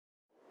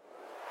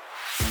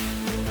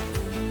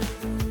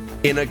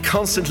In a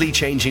constantly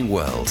changing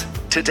world,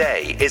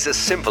 today is as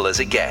simple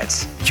as it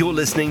gets. You're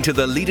listening to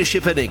The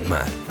Leadership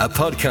Enigma, a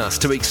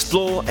podcast to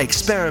explore,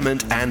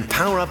 experiment, and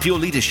power up your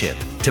leadership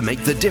to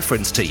make the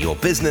difference to your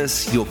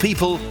business, your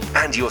people,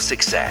 and your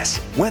success.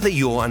 Whether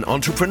you're an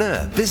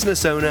entrepreneur,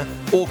 business owner,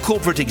 or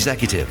corporate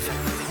executive.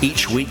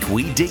 Each week,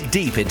 we dig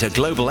deep into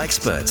global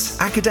experts,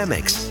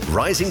 academics,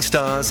 rising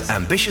stars,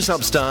 ambitious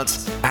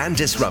upstarts, and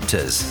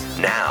disruptors.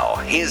 Now,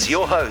 here's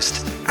your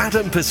host,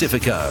 Adam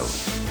Pacifico.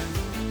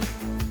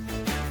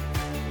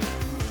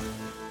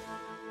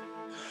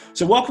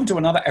 So welcome to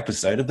another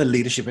episode of The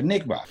Leadership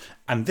Enigma.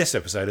 And this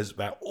episode is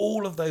about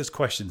all of those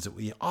questions that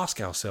we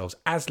ask ourselves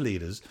as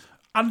leaders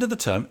under the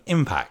term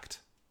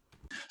impact.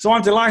 So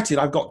I'm delighted.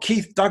 I've got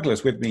Keith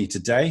Douglas with me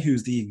today,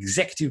 who's the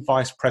Executive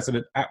Vice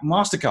President at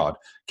MasterCard.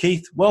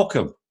 Keith,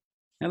 welcome.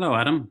 Hello,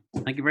 Adam.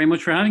 Thank you very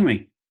much for having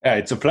me.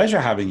 It's a pleasure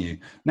having you.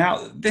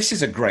 Now, this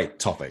is a great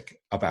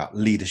topic about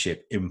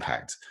leadership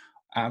impact.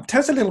 Tell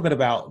us a little bit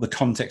about the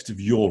context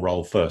of your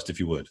role first, if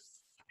you would.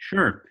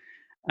 Sure.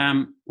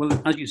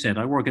 Well, as you said,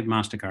 I work at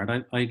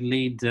MasterCard. I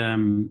lead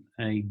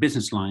a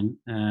business line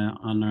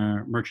on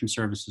our merchant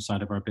services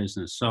side of our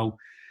business. So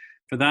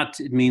for that,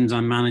 it means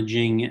I'm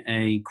managing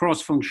a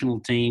cross-functional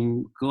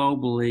team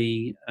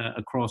globally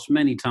across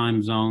many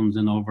time zones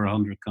in over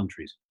 100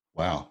 countries.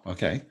 Wow.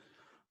 Okay.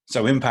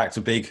 So impact's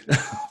a big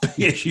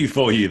issue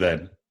for you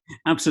then.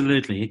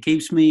 Absolutely. It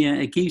keeps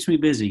me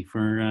busy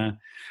for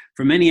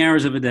many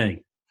hours of a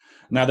day.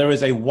 Now, there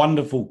is a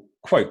wonderful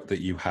quote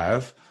that you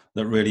have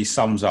that really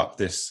sums up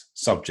this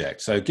subject.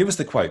 So give us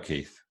the quote,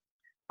 Keith.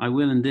 I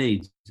will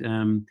indeed.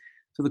 So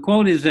the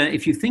quote is,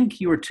 if you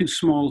think you are too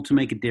small to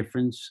make a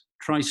difference,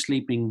 try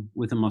sleeping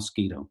with a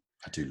mosquito.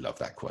 I do love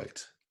that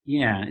quote.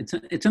 Yeah,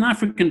 it's an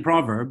African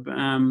proverb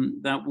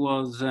that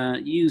was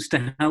used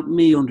to help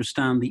me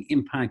understand the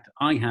impact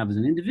I have as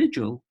an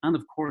individual and,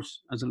 of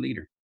course, as a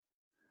leader.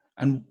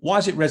 And why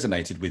has it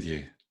resonated with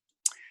you?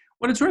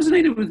 Well, it's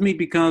resonated with me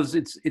because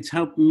it's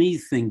helped me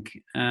think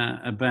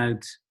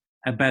about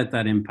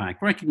that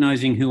impact,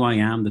 recognizing who I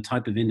am, the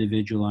type of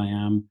individual I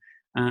am,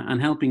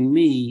 and helping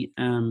me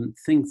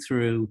think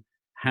through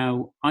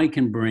how I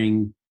can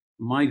bring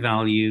my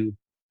value,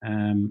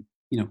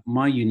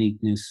 my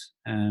uniqueness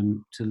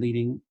to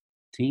leading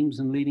teams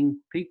and leading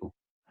people.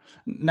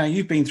 Now,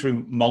 you've been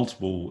through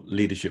multiple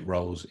leadership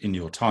roles in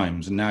your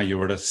times, and now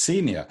you're at a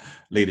senior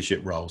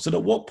leadership role. So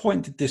at what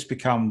point did this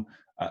become,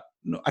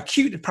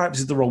 acute perhaps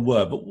is the wrong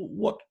word, but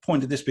what point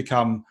did this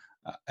become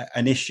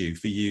an issue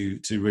for you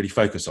to really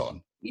focus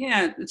on?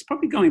 Yeah, it's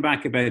probably going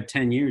back about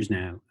 10 years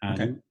now.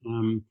 Okay.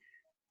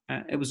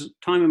 It was a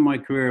time in my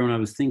career when I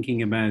was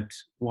thinking about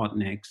what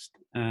next,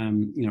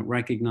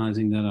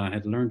 recognizing that I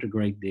had learned a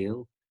great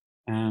deal,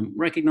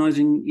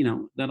 recognizing,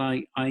 that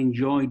I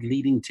enjoyed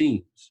leading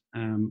teams.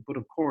 But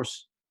of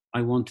course,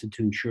 I wanted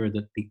to ensure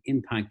that the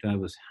impact I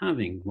was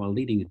having while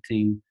leading a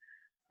team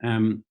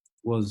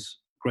was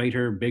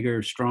greater,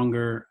 bigger,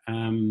 stronger,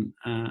 and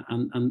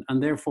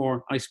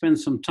therefore I spent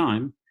some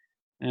time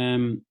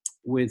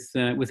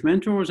with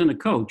mentors and a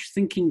coach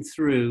thinking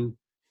through,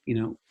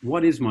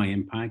 what is my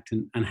impact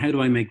and how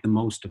do I make the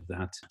most of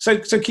that?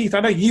 So Keith, I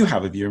know you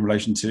have a view in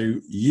relation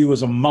to you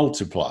as a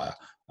multiplier,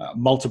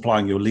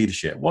 multiplying your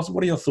leadership. What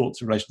are your thoughts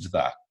in relation to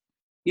that?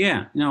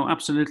 Yeah, no,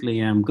 absolutely.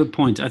 Good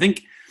point. I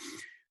think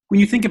when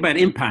you think about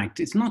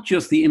impact, it's not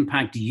just the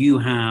impact you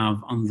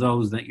have on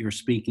those that you're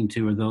speaking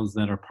to or those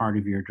that are part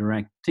of your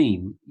direct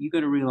team. You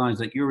got to realize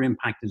that your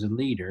impact as a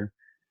leader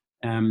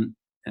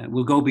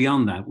will go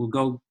beyond that. Will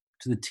go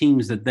to the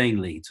teams that they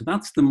lead. So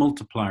that's the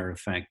multiplier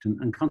effect.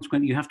 And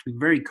consequently, you have to be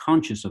very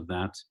conscious of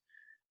that.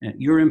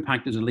 Your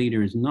impact as a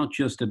leader is not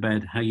just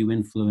about how you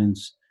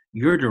influence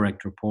your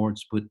direct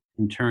reports, but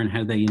in turn,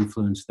 how they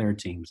influence their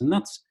teams. And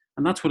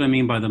that's what I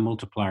mean by the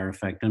multiplier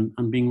effect. And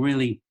being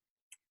really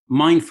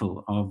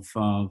mindful of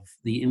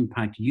the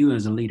impact you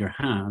as a leader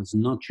has,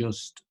 not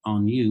just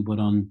on you, but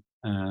on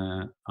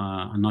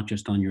not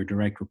just on your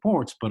direct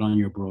reports, but on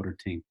your broader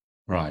team.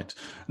 Right.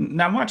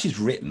 Now, much is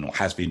written or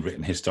has been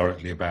written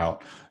historically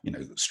about,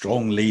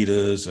 strong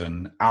leaders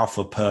and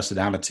alpha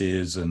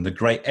personalities and the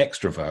great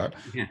extrovert.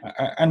 Yeah.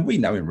 And we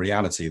know in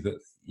reality that,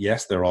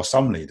 yes, there are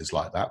some leaders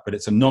like that, but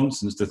it's a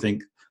nonsense to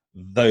think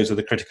those are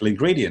the critical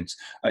ingredients.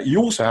 You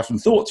also have some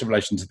thoughts in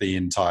relation to the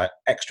entire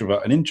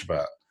extrovert and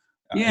introvert.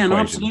 Yeah, no,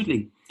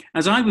 absolutely.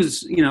 As I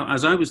was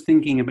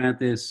thinking about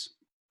this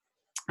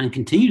and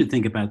continue to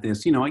think about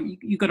this,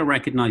 you got to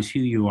recognize who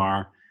you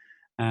are.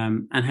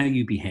 And how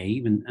you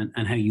behave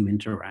and how you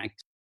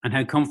interact and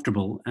how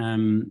comfortable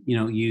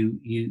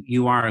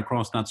you are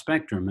across that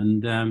spectrum.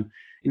 And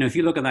if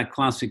you look at that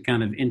classic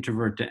kind of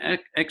introvert to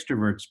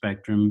extrovert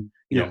spectrum,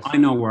 yes. I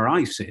know where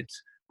I sit,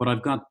 but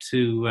I've got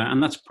to,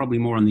 and that's probably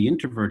more on the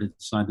introverted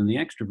side than the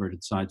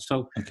extroverted side.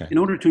 So okay. In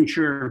order to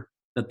ensure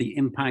that the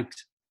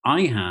impact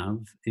I have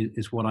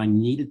is what I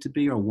need it to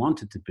be or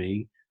want it to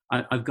be,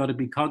 I've got to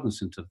be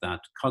cognizant of that,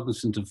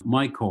 cognizant of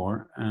my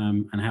core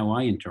and how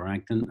I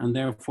interact, and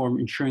therefore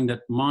ensuring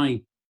that my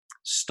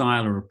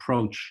style or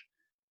approach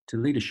to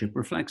leadership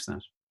reflects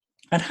that.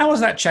 And how has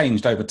that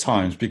changed over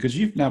times? Because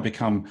you've now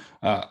become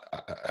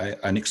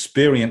an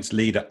experienced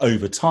leader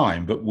over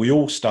time, but we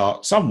all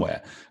start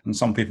somewhere. And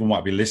some people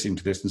might be listening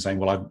to this and saying,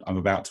 well, I'm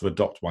about to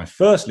adopt my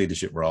first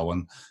leadership role.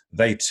 And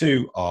they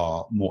too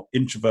are more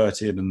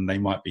introverted and they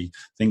might be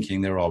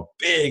thinking there are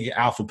big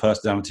alpha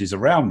personalities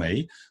around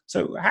me.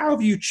 So how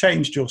have you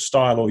changed your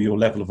style or your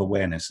level of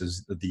awareness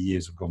as the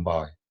years have gone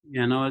by?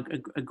 Yeah, no,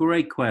 a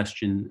great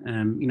question.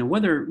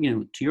 Whether,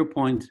 to your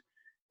point,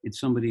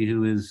 it's somebody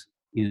who is,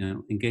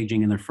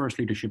 engaging in their first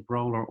leadership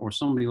role, or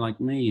somebody like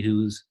me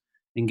who's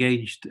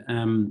engaged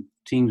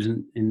teams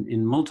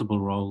in multiple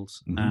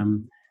roles, Mm-hmm.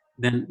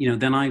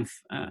 then I've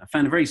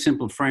found a very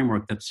simple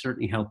framework that's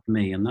certainly helped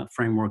me, and that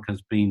framework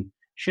has been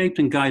shaped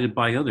and guided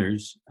by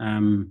others,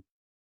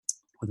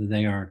 whether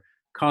they are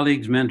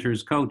colleagues,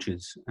 mentors,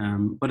 coaches.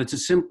 But it's a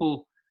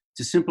simple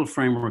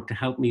framework to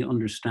help me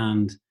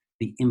understand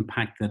the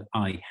impact that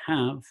I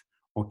have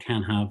or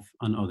can have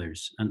on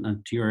others,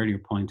 and to your earlier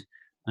point,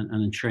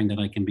 and ensuring that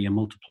I can be a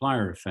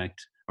multiplier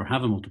effect or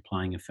have a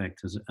multiplying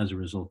effect as a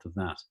result of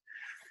that.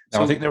 Now,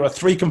 So I think there are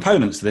 3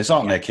 components to this,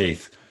 aren't there,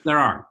 Keith? there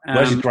are.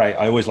 Which is great.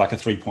 I always like a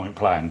 3-point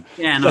plan.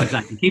 Yeah, no,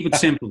 exactly. Keep it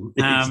simple,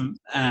 and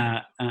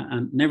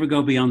never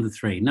go beyond the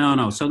 3.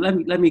 No. So let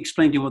me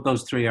explain to you what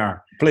those 3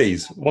 are.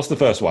 Please. What's the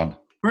first one?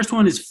 First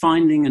one is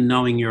finding and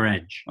knowing your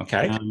edge.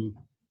 Okay.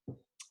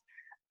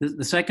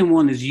 The second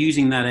one is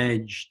using that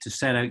edge to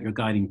set out your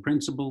guiding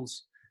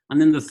principles. And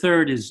then the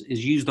third is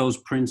use those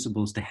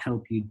principles to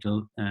help you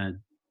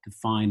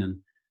define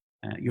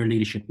your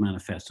leadership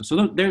manifesto.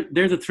 So they're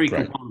the 3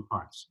 Great. component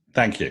parts.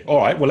 Thank you. All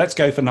right. Well, let's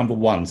go for number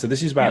 1. So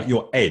this is about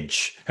your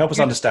edge. Help us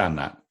understand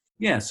that.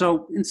 Yeah.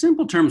 So in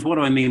simple terms, what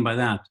do I mean by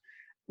that?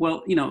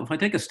 Well, if I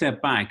take a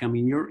step back, I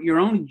mean, your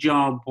only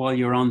job while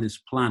you're on this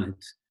planet,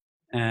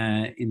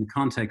 in the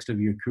context of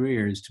your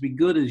career, is to be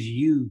good as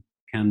you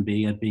can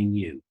be at being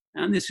you.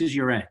 And this is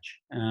your edge.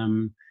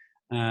 And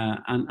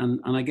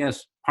I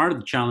guess part of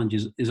the challenge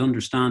is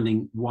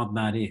understanding what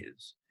that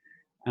is.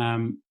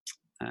 And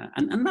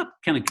that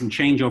kind of can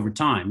change over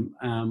time.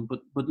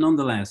 But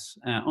nonetheless,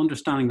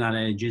 understanding that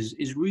edge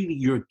is really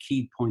your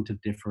key point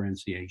of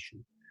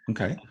differentiation.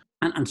 Okay.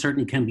 And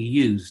certainly can be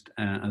used,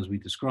 as we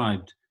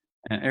discussed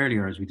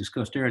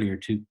earlier,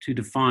 to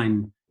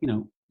define,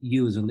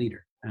 you as a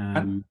leader.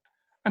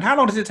 And how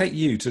long does it take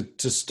you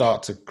to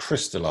start to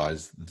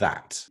crystallize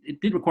that? It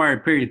did require a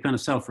period of kind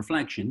of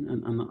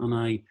self-reflection, and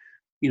I,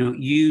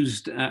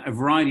 used a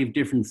variety of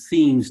different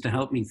themes to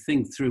help me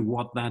think through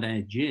what that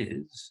edge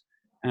is.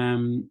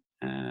 And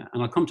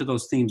I'll come to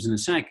those themes in a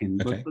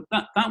second. Okay.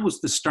 But that was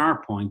the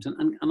start point,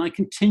 and I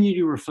continue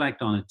to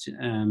reflect on it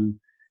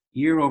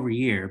year over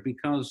year,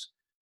 because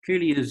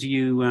clearly as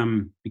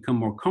you become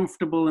more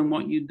comfortable in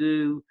what you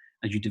do,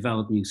 as you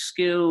develop new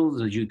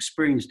skills, as you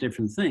experience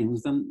different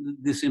things, then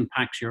this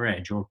impacts your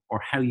edge, or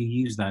how you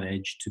use that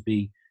edge to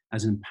be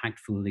as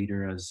impactful a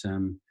leader as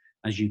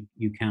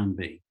you can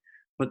be.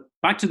 But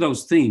back to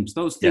those themes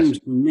for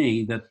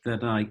me that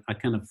I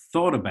kind of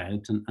thought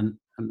about and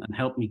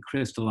helped me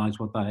crystallize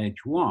what that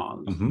edge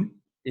was,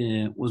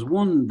 was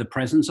 1, the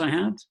presence I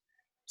had,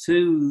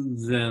 2,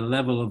 the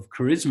level of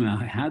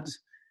charisma I had,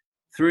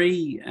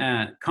 3,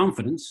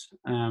 confidence,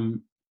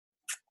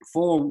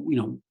 4,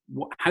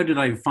 how did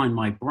I find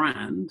my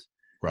brand?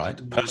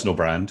 Right. Personal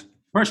brand,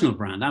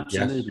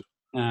 absolutely.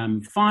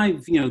 Yes.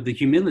 5, the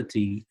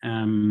humility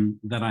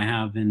that I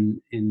have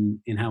in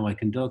how I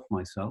conduct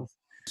myself.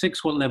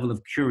 6, what level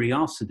of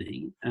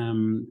curiosity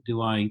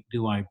do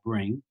I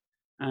bring?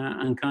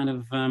 And kind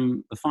of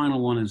the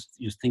final one is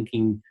just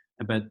thinking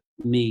about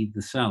me,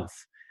 the self.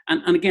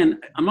 And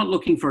again, I'm not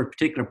looking for a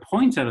particular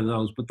point out of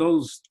those, but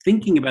those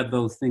thinking about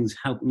those things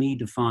helped me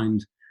define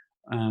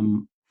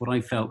what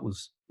I felt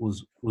was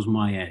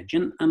my edge,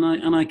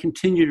 and I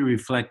continue to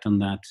reflect on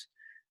that,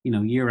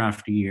 year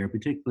after year,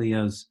 particularly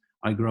as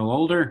I grow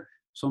older.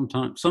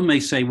 Sometimes some may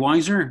say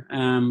wiser,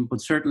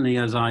 but certainly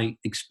as I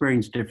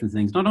experience different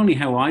things, not only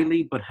how I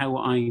lead, but how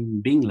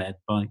I'm being led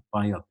by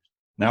others.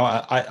 Now,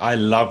 I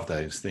love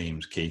those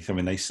themes, Keith. I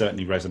mean, they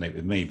certainly resonate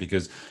with me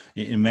because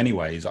in many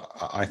ways,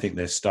 I think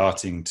they're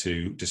starting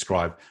to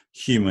describe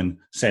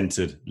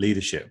human-centered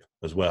leadership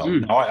as well.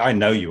 Now, I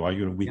know you. I've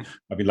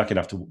been lucky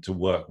enough to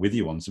work with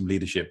you on some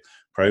leadership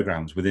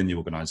programs within the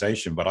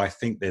organization, but I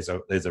think there's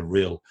a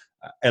real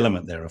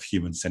element there of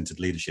human-centered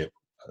leadership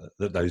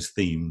that those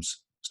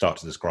themes start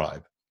to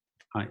describe.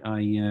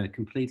 I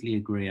completely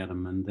agree,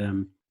 Adam.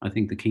 And I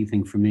think the key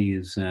thing for me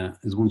is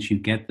once you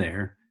get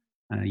there,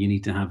 you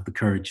need to have the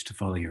courage to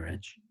follow your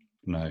edge.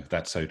 No,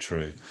 that's so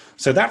true.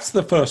 So that's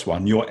the first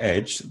one, your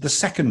edge. The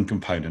second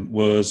component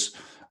was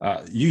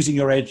using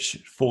your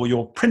edge for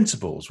your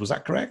principles. Was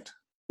that correct?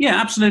 Yeah,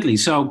 absolutely.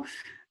 So,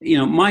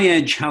 my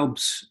edge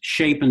helps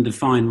shape and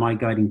define my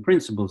guiding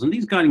principles. And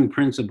these guiding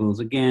principles,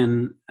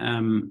 again,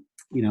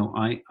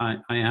 I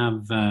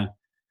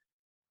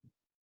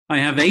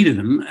have 8 of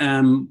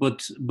them,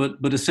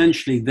 but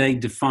essentially they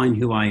define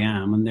who I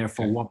am, and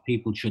therefore what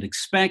people should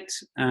expect,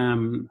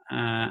 and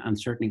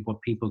certainly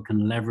what people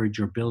can leverage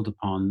or build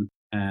upon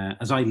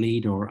as I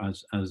lead or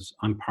as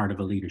I'm part of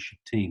a leadership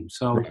team.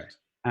 So,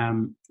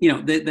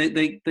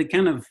 They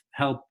kind of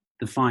help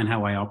define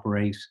how I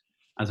operate,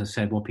 as I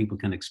said, what people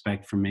can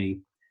expect from me,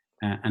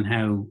 and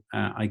how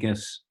I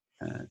guess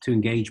to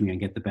engage me and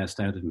get the best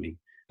out of me.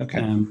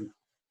 Okay.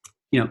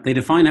 They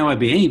define how I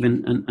behave,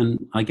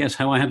 and I guess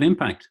how I have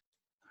impact.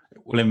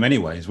 Well, in many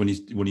ways, when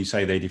you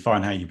say they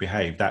define how you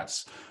behave,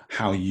 that's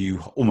how you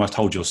almost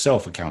hold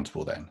yourself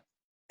accountable then.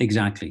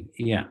 Exactly.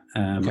 Yeah.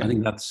 Okay. I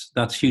think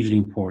that's hugely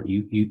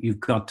important. You've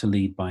got to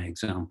lead by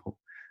example,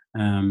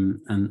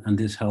 and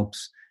this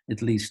helps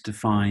at least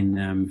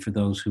define for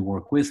those who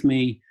work with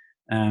me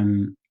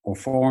or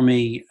for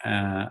me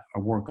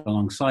or work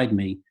alongside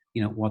me.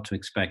 What to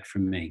expect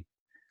from me.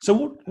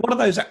 So, what are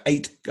those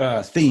 8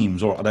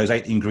 themes, or are those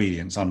 8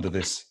 ingredients under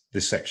this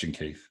section,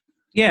 Keith?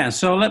 Yeah.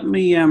 So let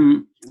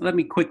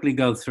me quickly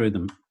go through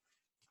them.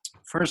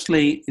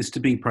 Firstly, is to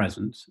be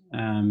present,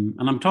 and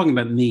I'm talking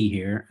about me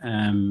here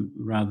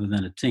rather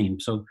than a team.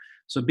 So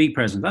be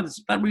present.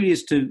 That really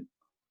is to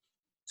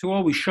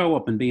always show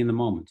up and be in the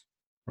moment.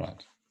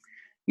 Right.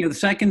 The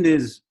second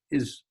is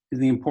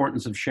the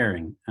importance of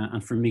sharing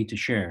and for me to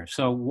share.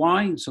 So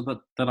why? So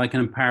that I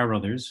can empower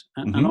others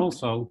and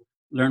also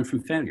learn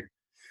from failure.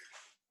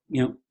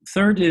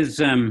 Third is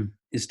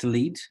to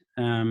lead,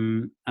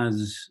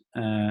 as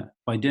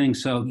by doing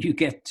so you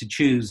get to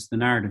choose the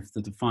narrative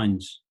that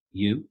defines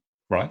you.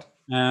 Right.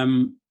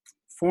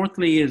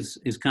 Fourthly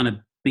is kind of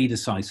be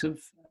decisive.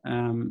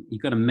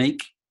 You've got to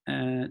make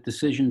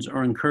decisions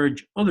or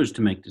encourage others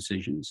to make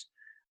decisions,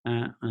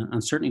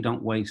 and certainly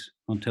don't wait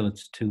until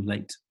it's too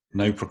late.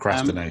 No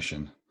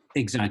procrastination.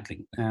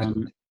 Exactly.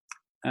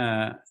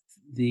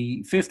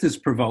 The fifth is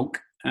provoke,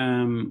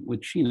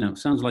 which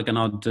sounds like an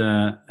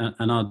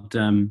odd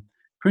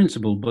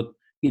principle, but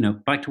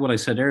back to what I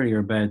said earlier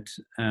about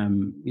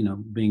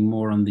being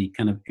more on the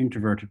kind of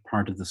introverted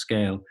part of the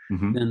scale.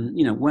 Then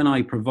when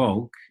I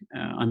provoke,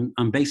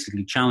 I'm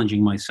basically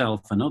challenging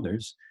myself and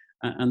others,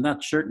 and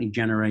that certainly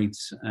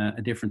generates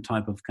a different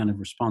type of kind of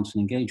response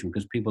and engagement,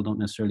 because people don't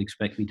necessarily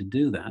expect me to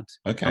do that.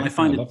 Okay, and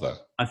I love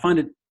that. I find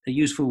it a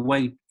useful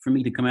way for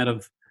me to come out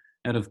of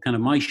kind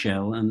of my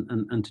shell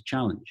and to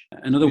challenge.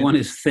 Another one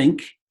is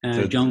think.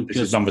 This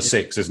is number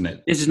 6, isn't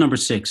it? This is number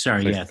 6.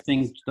 Sorry, yeah.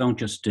 Think, don't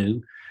just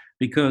do.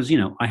 Because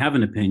I have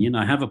an opinion,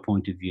 I have a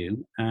point of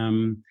view,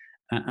 and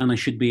I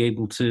should be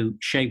able to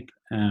shape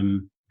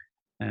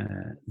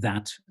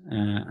that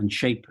and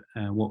shape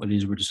what it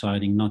is we're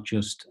deciding, not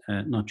just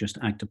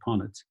act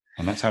upon it.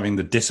 And that's having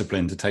the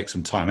discipline to take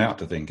some time out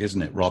to think,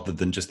 isn't it? Rather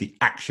than just the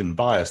action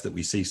bias that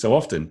we see so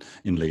often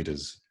in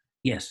leaders.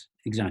 Yes,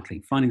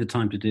 exactly. Finding the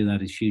time to do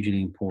that is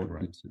hugely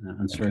important,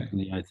 and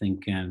certainly I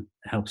think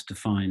helps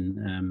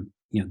define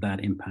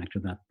that impact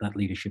or that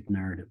leadership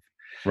narrative.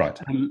 Right.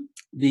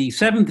 The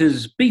 7th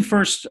is be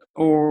first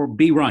or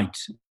be right.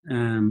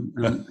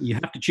 You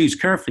have to choose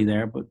carefully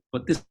there, but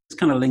this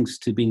kind of links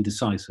to being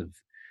decisive.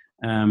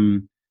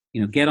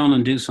 Get on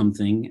and do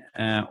something,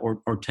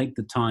 or take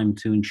the time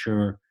to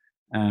ensure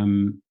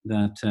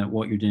that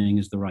what you're doing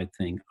is the right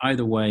thing.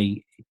 Either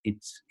way,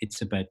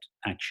 it's about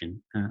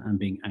action and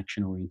being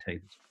action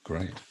orientated.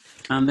 Great.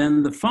 And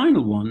then the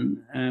final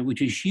one,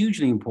 which is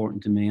hugely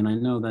important to me, and I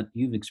know that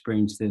you've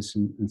experienced this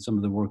in some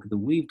of the work that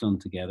we've done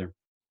together,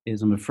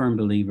 is I'm a firm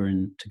believer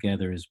in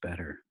together is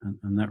better.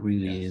 And that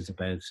really is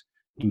about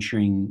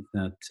ensuring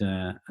that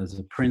as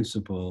a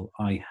principle,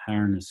 I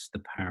harness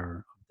the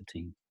power of the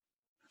team.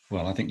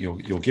 Well, I think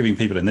you're giving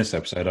people in this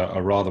episode a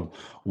rather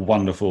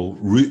wonderful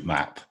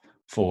Routemap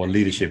for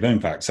leadership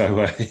impact.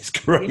 So it's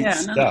great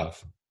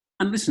stuff.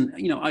 And listen,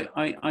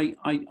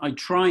 I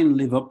try and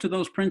live up to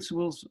those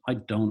principles. I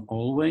don't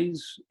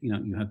always.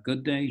 You have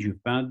good days, you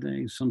have bad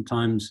days.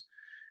 Sometimes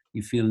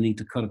you feel a need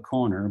to cut a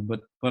corner,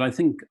 but I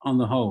think on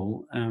the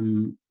whole,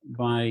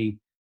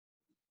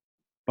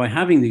 by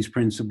having these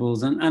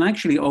principles and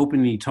actually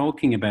openly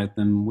talking about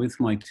them with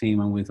my team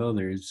and with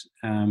others,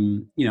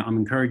 I'm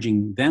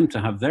encouraging them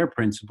to have their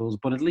principles,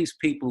 but at least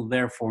people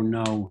therefore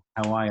know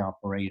how I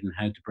operate and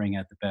how to bring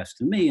out the best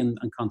in me, and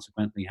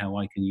consequently how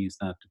I can use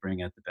that to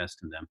bring out the best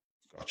in them.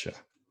 Gotcha.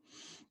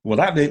 Well,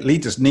 that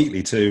leads us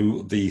neatly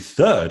to the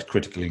third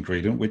critical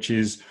ingredient, which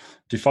is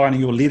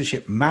defining your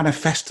leadership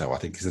manifesto, I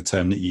think is the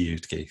term that you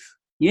used, Keith.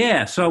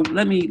 Yeah. So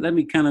let me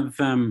kind of,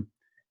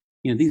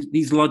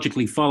 these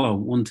logically follow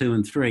 1, 2,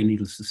 and 3,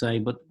 needless to say,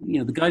 but,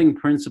 the guiding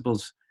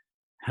principles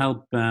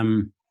help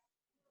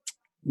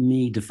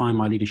me define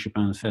my leadership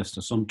manifesto.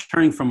 So I'm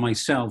turning from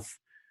myself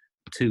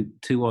to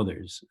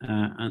others,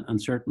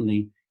 and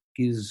certainly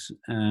gives,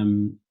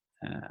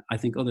 I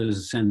think, others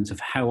a sense of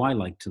how I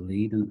like to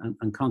lead,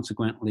 and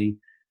consequently,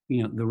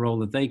 the role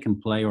that they can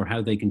play, or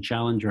how they can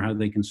challenge, or how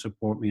they can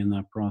support me in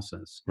that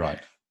process. Right.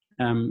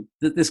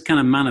 This kind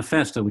of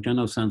manifesto, which I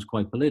know sounds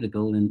quite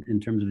political in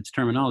terms of its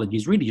terminology,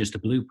 is really just a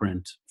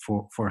blueprint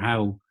for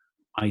how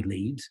I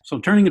lead. So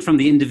turning it from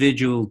the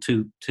individual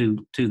to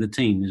the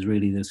team is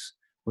really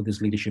what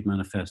this leadership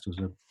manifesto is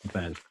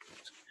about.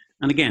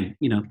 And again,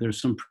 there's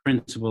some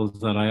principles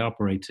that I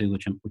operate to,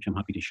 which I'm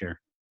happy to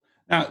share.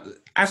 Now,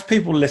 as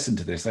people listen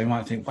to this, they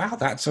might think, wow,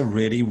 that's a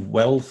really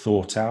well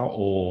thought out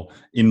or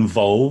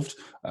involved.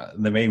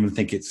 They may even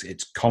think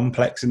it's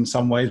complex in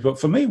some ways. But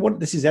for me, what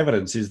this is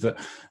evidence is that,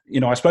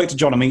 I spoke to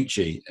John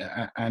Amici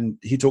and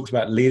he talks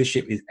about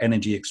leadership is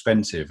energy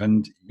expensive.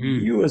 And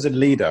you as a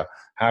leader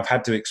have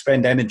had to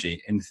expend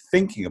energy in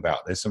thinking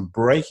about this and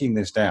breaking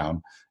this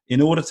down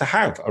in order to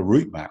have a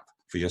route map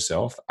for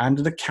yourself and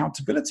an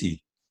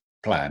accountability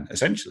plan,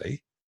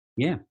 essentially.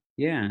 Yeah.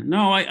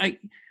 No,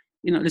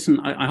 listen,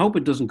 I hope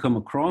it doesn't come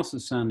across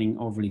as sounding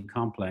overly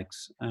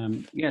complex.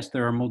 Yes,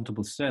 there are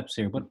multiple steps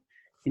here, but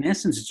in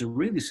essence, it's a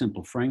really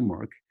simple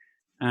framework,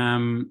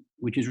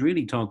 which is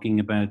really talking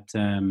about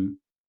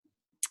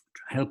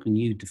helping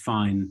you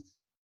define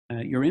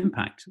your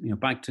impact.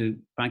 Back to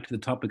the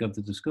topic of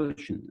the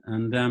discussion.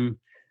 And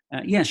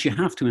yes, you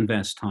have to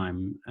invest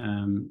time.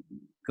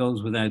 It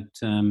goes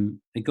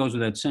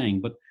without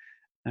saying, but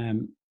I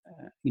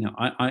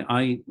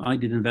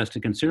did invest a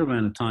considerable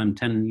amount of time,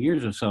 10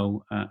 years or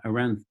so,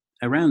 around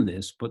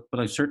this, but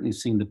I've certainly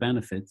seen the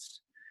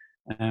benefits,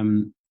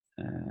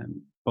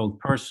 both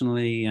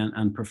personally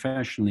and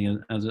professionally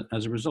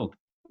as a result.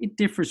 It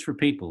differs for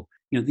people.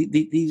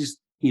 These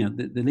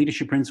the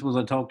leadership principles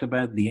I talked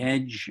about, the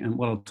edge, and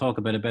what I'll talk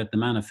about the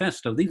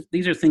manifesto.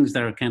 These are things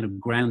that are kind of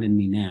grounding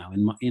me now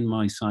in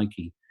my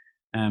psyche.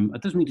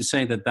 It doesn't mean to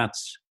say that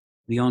that's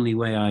the only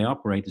way I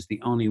operate, is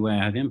the only way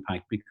I have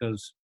impact,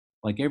 because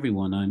like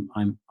everyone,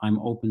 I'm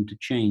open to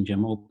change.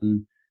 I'm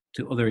open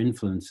to other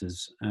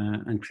influences,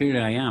 and clearly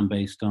I am,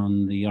 based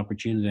on the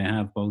opportunity I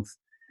have both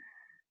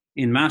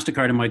in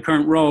MasterCard in my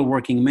current role,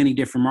 working in many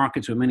different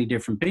markets with many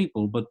different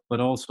people, but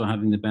also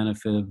having the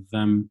benefit of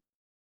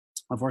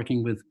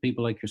working with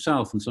people like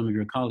yourself and some of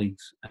your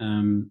colleagues,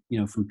 from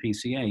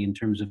PCA, in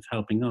terms of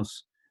helping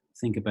us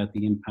think about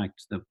the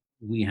impact that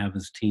we have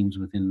as teams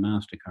within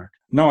MasterCard.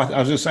 No, I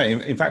was just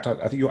saying, in fact, I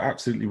think you're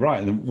absolutely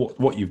right. And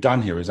what you've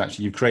done here is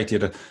actually you've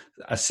created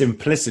a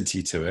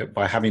simplicity to it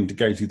by having to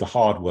go through the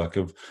hard work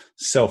of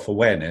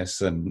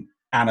self-awareness and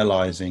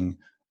analysing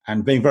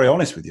and being very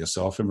honest with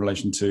yourself in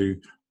relation to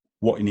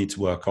what you need to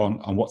work on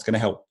and what's going to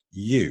help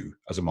you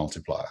as a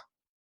multiplier.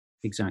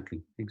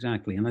 Exactly.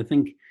 And I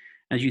think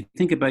as you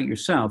think about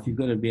yourself, you've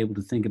got to be able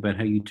to think about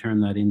how you turn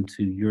that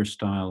into your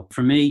style.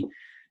 For me,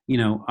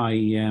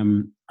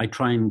 I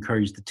try and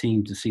encourage the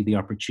team to see the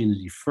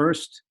opportunity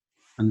first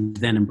and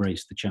then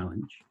embrace the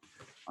challenge.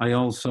 I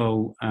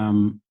also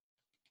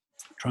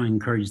try and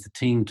encourage the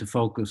team to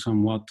focus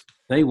on what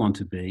they want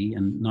to be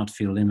and not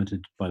feel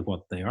limited by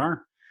what they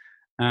are.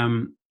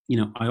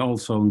 I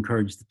also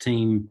encourage the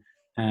team,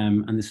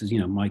 and this is,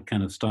 my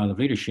kind of style of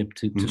leadership,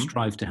 to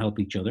strive to help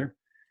each other.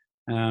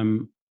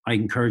 I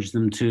encourage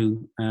them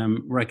to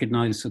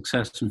recognize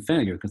success and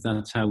failure, because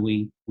that's how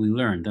we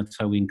learn. That's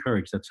how we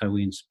encourage. That's how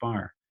we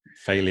inspire.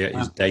 Failure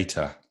is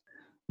data.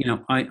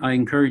 I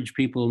encourage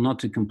people not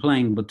to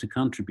complain, but to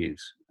contribute.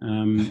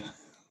 Now,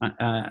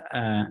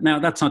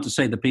 that's not to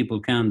say that people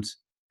can't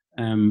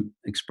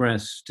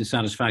express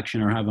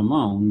dissatisfaction or have a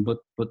moan, but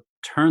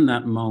turn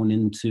that moan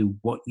into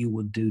what you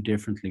would do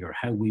differently or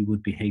how we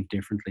would behave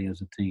differently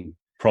as a team.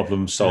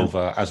 Problem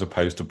solver as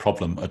opposed to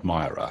problem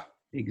admirer.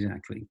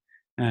 Exactly.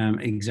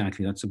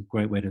 That's a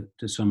great way to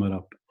sum it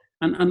up.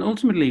 And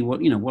ultimately,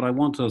 what I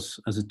want us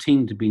as a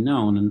team to be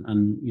known,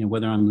 and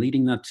whether I'm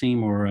leading that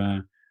team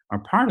or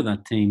part of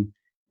that team,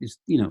 is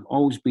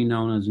always be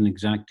known as an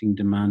exacting,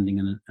 demanding,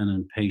 and an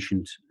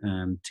impatient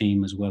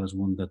team, as well as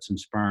one that's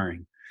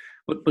inspiring.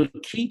 But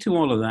key to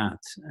all of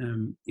that,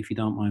 if you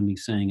don't mind me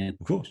saying it,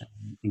 of course,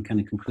 in kind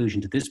of conclusion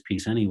to this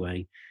piece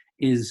anyway,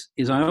 is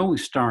I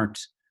always start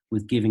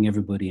with giving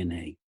everybody an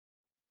A.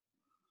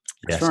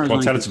 Yes, go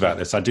on, tell us about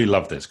this. I do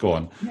love this. Go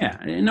on. Yeah,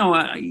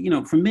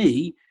 no, for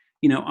me,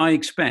 I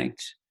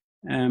expect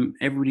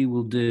everybody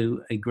will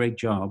do a great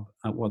job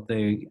at what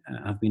they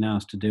have been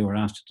asked to do or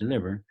asked to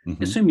deliver,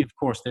 assuming, of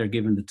course, they're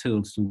given the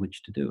tools in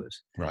which to do it.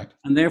 Right.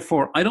 And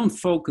therefore, I don't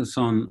focus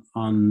on.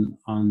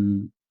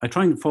 I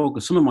try and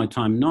focus some of my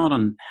time not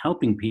on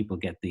helping people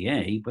get the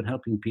A, but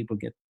helping people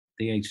get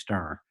the A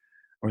star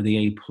or the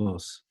A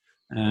plus.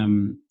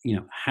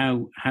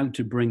 How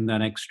to bring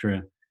that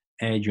extra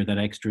edge or that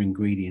extra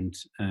ingredient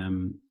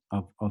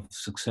of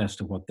success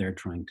to what they're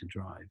trying to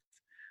drive.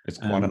 It's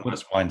quite a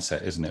nice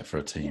mindset, isn't it, for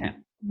a team?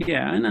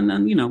 Yeah, and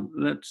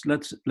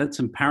let's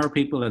empower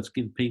people. Let's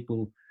give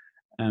people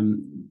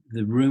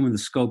the room and the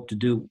scope to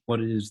do what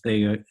it is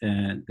they're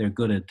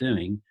good at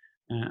doing.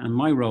 And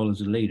my role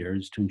as a leader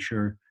is to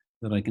ensure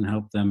that I can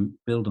help them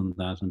build on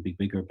that and be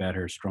bigger,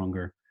 better,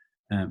 stronger,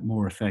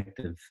 more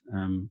effective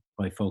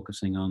by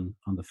focusing on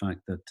the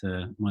fact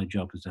that my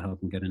job is to help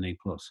them get an A+.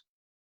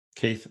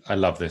 Keith, I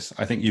love this.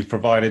 I think you've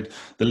provided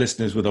the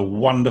listeners with a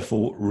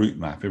wonderful route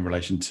map in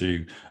relation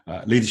to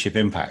leadership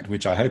impact,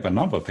 which I hope a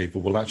number of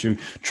people will actually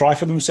try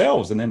for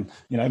themselves, and then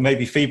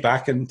maybe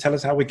feedback and tell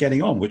us how we're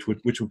getting on, which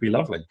would be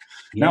lovely.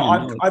 Yeah,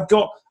 now,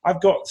 I've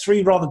got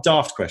three rather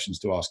daft questions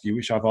to ask you,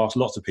 which I've asked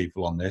lots of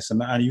people on this,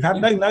 and you've had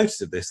no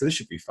notice of this, so this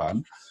should be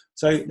fun.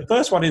 So the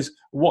first one is,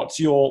 what's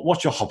your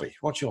hobby?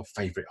 What's your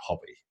favourite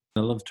hobby?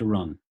 I love to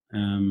run.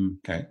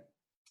 Okay.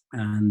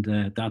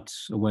 And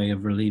that's a way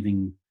of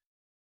relieving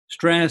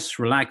stress,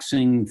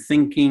 relaxing,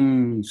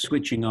 thinking,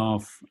 switching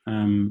off,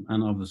 and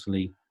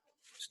obviously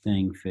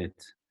staying fit.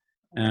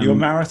 Are you a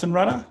marathon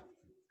runner?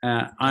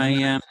 I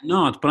am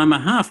not, but I'm a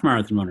half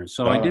marathon runner,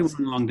 so I do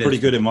run long distance. Pretty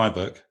good in my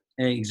book.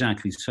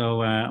 Exactly.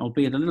 So,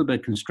 albeit a little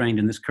bit constrained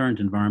in this current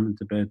environment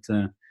about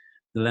the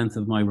length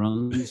of my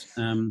runs,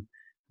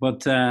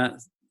 but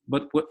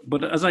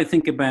as I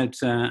think about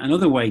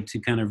another way to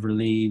kind of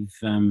relieve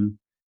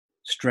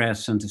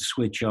stress and to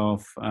switch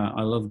off,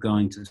 I love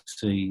going to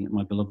see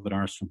my beloved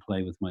Arsenal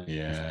play with my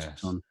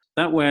son.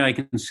 That way, I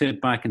can sit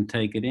back and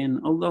take it in.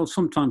 Although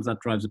sometimes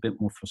that drives a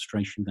bit more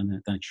frustration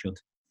than it should.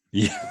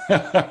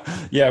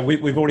 Yeah,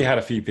 we've already had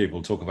a few people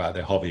talk about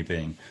their hobby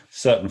being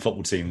certain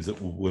football teams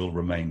that will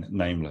remain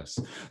nameless.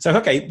 So,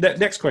 okay, the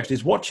next question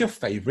is, what's your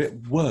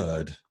favourite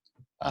word?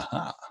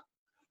 Aha.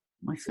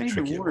 My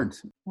favourite word?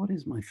 What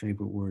is my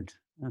favourite word?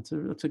 That's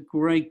a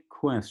great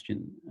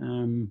question.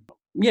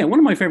 One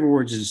of my favourite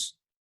words is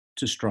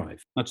to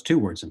strive. That's 2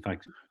 words, in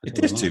fact.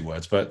 It is 2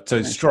 words, but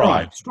to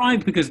strive.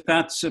 Strive, because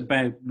that's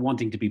about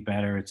wanting to be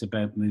better. It's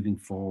about moving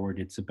forward.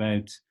 It's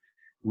about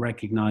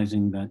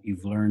recognizing that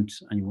you've learned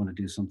and you want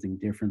to do something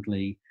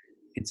differently.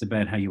 It's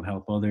about how you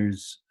help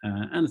others,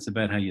 and it's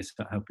about how you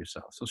help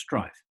yourself. So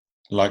strive.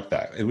 Like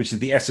that, which is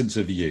the essence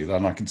of you.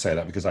 And I can say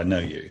that because I know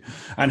you.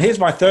 And here's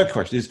my third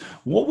question is,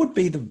 what would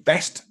be the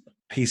best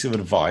piece of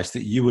advice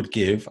that you would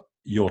give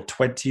your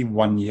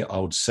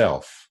 21-year-old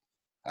self?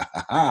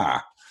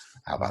 How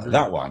about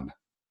that one?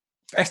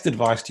 Best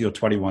advice to your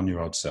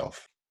 21-year-old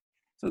self.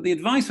 So the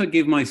advice I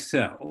give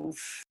myself,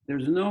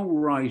 there's no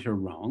right or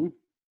wrong.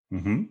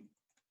 Mm-hmm.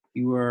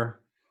 You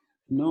are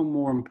no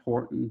more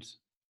important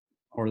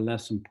or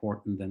less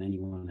important than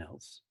anyone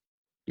else.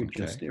 You're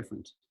just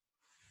different.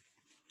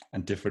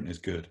 And different is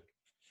good.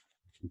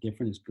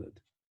 Different is good.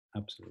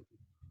 Absolutely.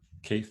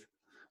 Keith,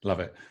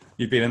 love it.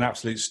 You've been an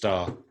absolute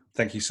star.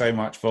 Thank you so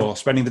much for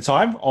spending the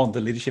time on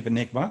the Leadership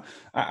Enigma.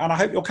 And I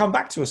hope you'll come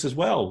back to us as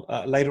well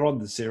later on in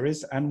the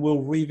series, and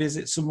we'll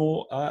revisit some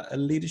more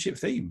leadership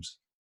themes.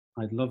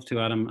 I'd love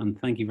to, Adam.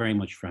 And thank you very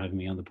much for having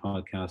me on the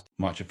podcast.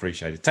 Much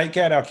appreciated. Take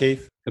care now,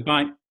 Keith.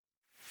 Goodbye.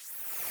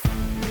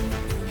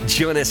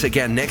 Join us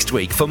again next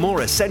week for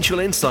more essential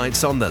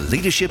insights on the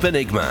Leadership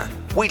Enigma.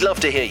 We'd love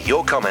to hear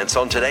your comments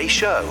on today's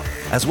show,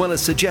 as well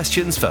as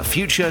suggestions for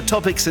future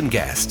topics and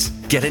guests.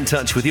 Get in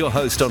touch with your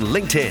host on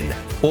LinkedIn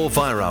or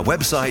via our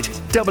website,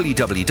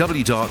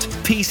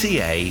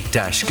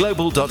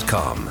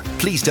 www.pca-global.com.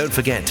 Please don't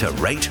forget to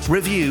rate,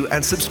 review,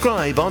 and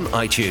subscribe on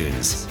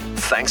iTunes.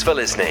 Thanks for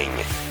listening.